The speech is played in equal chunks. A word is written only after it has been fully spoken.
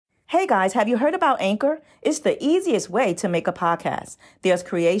Hey guys, have you heard about Anchor? It's the easiest way to make a podcast. There's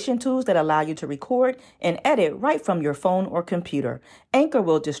creation tools that allow you to record and edit right from your phone or computer. Anchor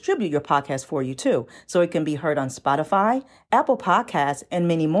will distribute your podcast for you too, so it can be heard on Spotify, Apple Podcasts, and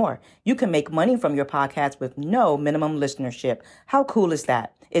many more. You can make money from your podcast with no minimum listenership. How cool is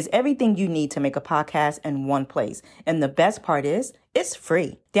that? It's everything you need to make a podcast in one place. And the best part is, it's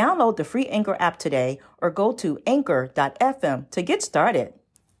free. Download the free Anchor app today or go to anchor.fm to get started.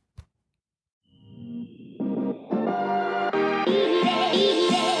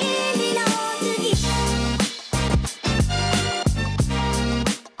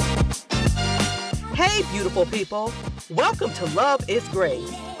 Hey, beautiful people. Welcome to Love is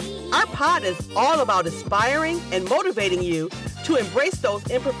Grace. Our pod is all about inspiring and motivating you to embrace those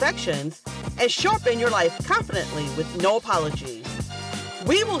imperfections and show up in your life confidently with no apologies.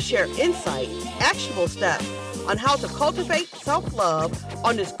 We will share insight, actionable steps on how to cultivate self-love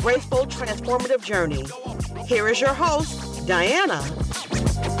on this graceful, transformative journey. Here is your host, Diana.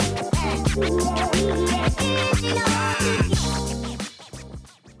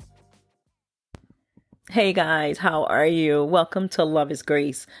 Hey guys, how are you? Welcome to Love is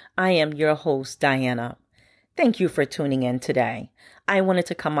Grace. I am your host, Diana. Thank you for tuning in today. I wanted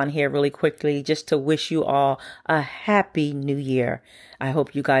to come on here really quickly just to wish you all a happy new year. I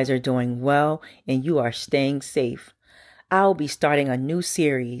hope you guys are doing well and you are staying safe. I'll be starting a new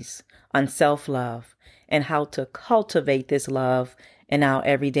series on self-love and how to cultivate this love in our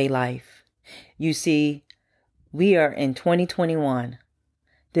everyday life. You see, we are in 2021.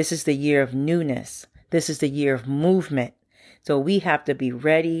 This is the year of newness. This is the year of movement. So we have to be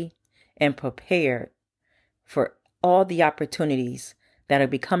ready and prepared for all the opportunities that are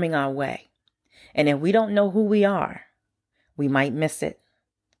be coming our way. And if we don't know who we are, we might miss it.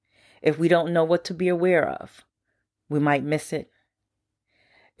 If we don't know what to be aware of, we might miss it.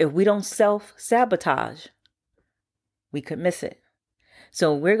 If we don't self-sabotage, we could miss it.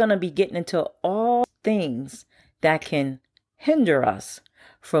 So we're going to be getting into all things that can hinder us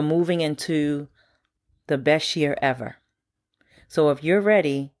from moving into the best year ever. So if you're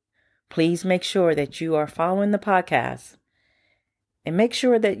ready, please make sure that you are following the podcast and make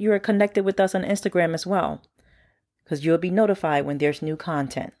sure that you are connected with us on Instagram as well, because you'll be notified when there's new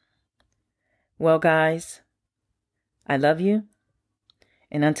content. Well, guys, I love you.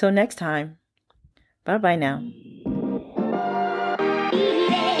 And until next time, bye-bye now.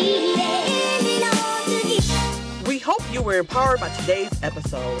 We hope you were empowered by today's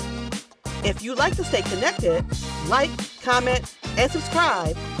episode. If you'd like to stay connected, like, comment, and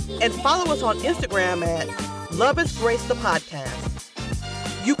subscribe, and follow us on Instagram at Love is Grace the Podcast.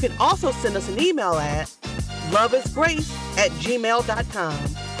 You can also send us an email at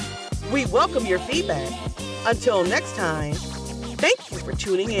loveisgrace@gmail.com. We welcome your feedback. Until next time, thank you for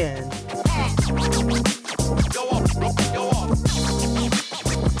tuning in.